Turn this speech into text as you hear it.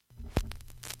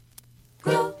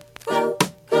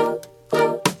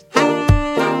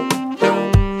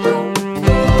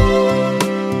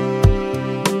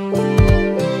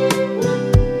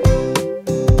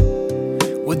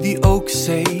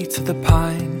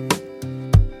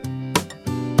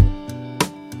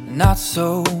Not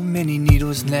so many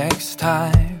needles next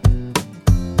time.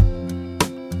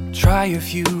 Try a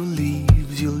few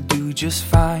leaves, you'll do just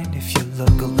fine if you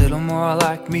look a little more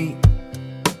like me.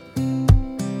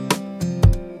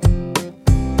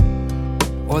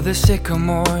 Or the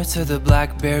sycamore to the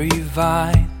blackberry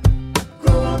vine.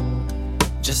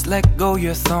 Just let go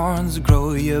your thorns,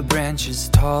 grow your branches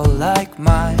tall like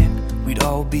mine. We'd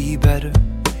all be better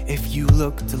if you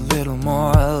looked a little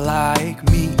more like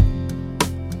me.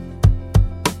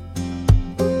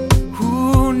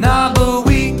 Ooh, nah, but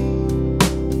we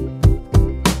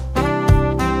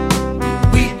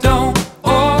don't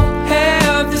all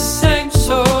have the same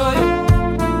soil.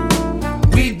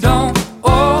 We don't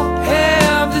all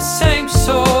have the same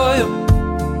soil.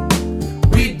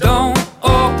 We don't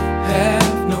all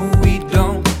have, no, we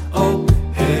don't all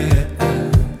have.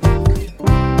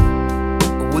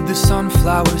 What would the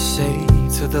sunflower say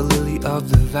to the lily of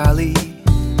the valley?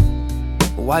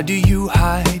 Why do you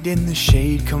hide in the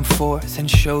shade? Come forth and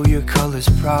show your colors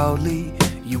proudly.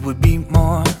 You would be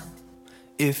more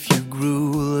if you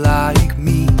grew like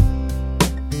me.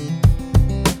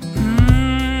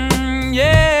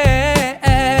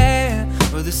 Yeah.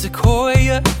 Or the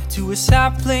sequoia to a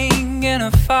sapling in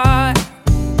a fire.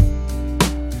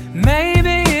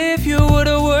 Maybe if you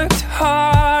would've worked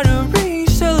harder,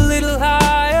 reached a little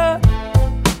higher,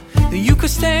 then you could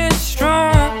stand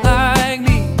strong like me.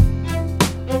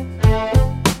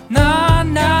 Nah,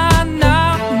 nah,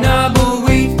 nah, nah, but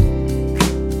we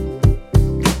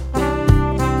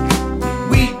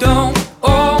don't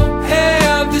all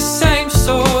have the same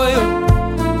soil.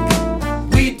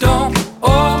 We don't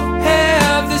all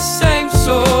have the same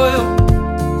soil.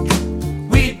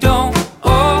 We don't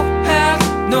all have,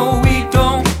 no, we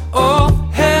don't all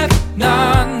have,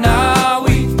 nah, nah,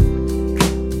 we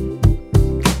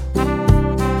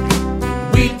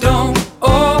don't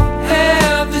all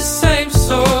have the same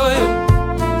soil.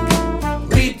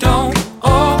 We don't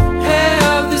all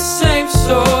have the same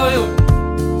soil.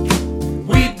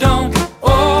 We don't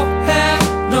all have,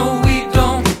 no, we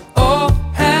don't all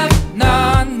have,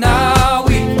 nah, nah,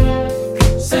 we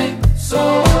same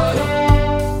soil,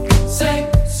 same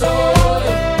soil.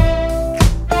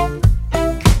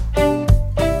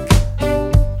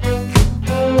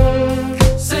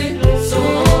 Same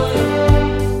soil,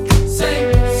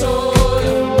 same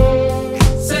soil,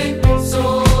 same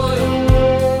soil.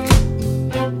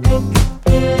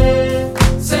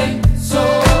 Same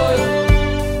soil,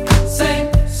 same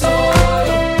soil.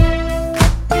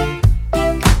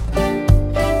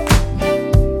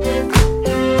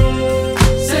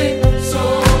 Same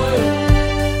soil,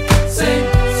 same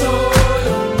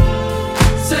soil,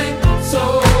 same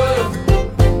soil.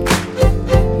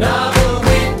 Nah, but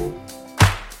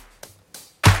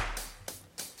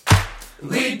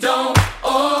we don't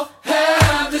all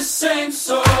have the same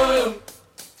soil.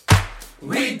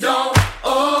 We don't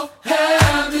all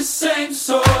have the same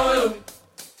soil.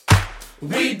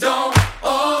 We don't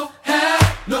all